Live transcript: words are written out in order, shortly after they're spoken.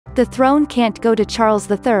The throne can't go to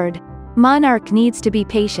Charles III. Monarch needs to be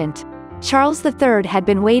patient. Charles III had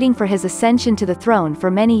been waiting for his ascension to the throne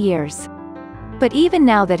for many years. But even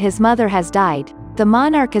now that his mother has died, the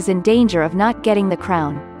monarch is in danger of not getting the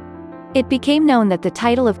crown. It became known that the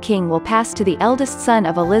title of king will pass to the eldest son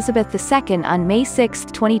of Elizabeth II on May 6,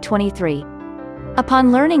 2023.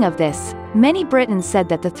 Upon learning of this, many Britons said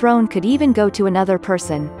that the throne could even go to another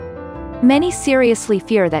person. Many seriously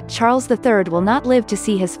fear that Charles III will not live to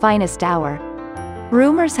see his finest hour.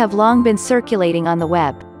 Rumors have long been circulating on the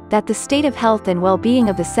web that the state of health and well-being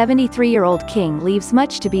of the 73-year-old king leaves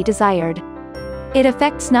much to be desired. It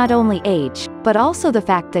affects not only age, but also the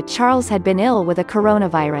fact that Charles had been ill with a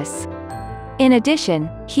coronavirus. In addition,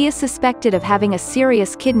 he is suspected of having a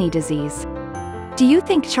serious kidney disease. Do you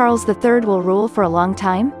think Charles III will rule for a long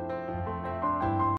time?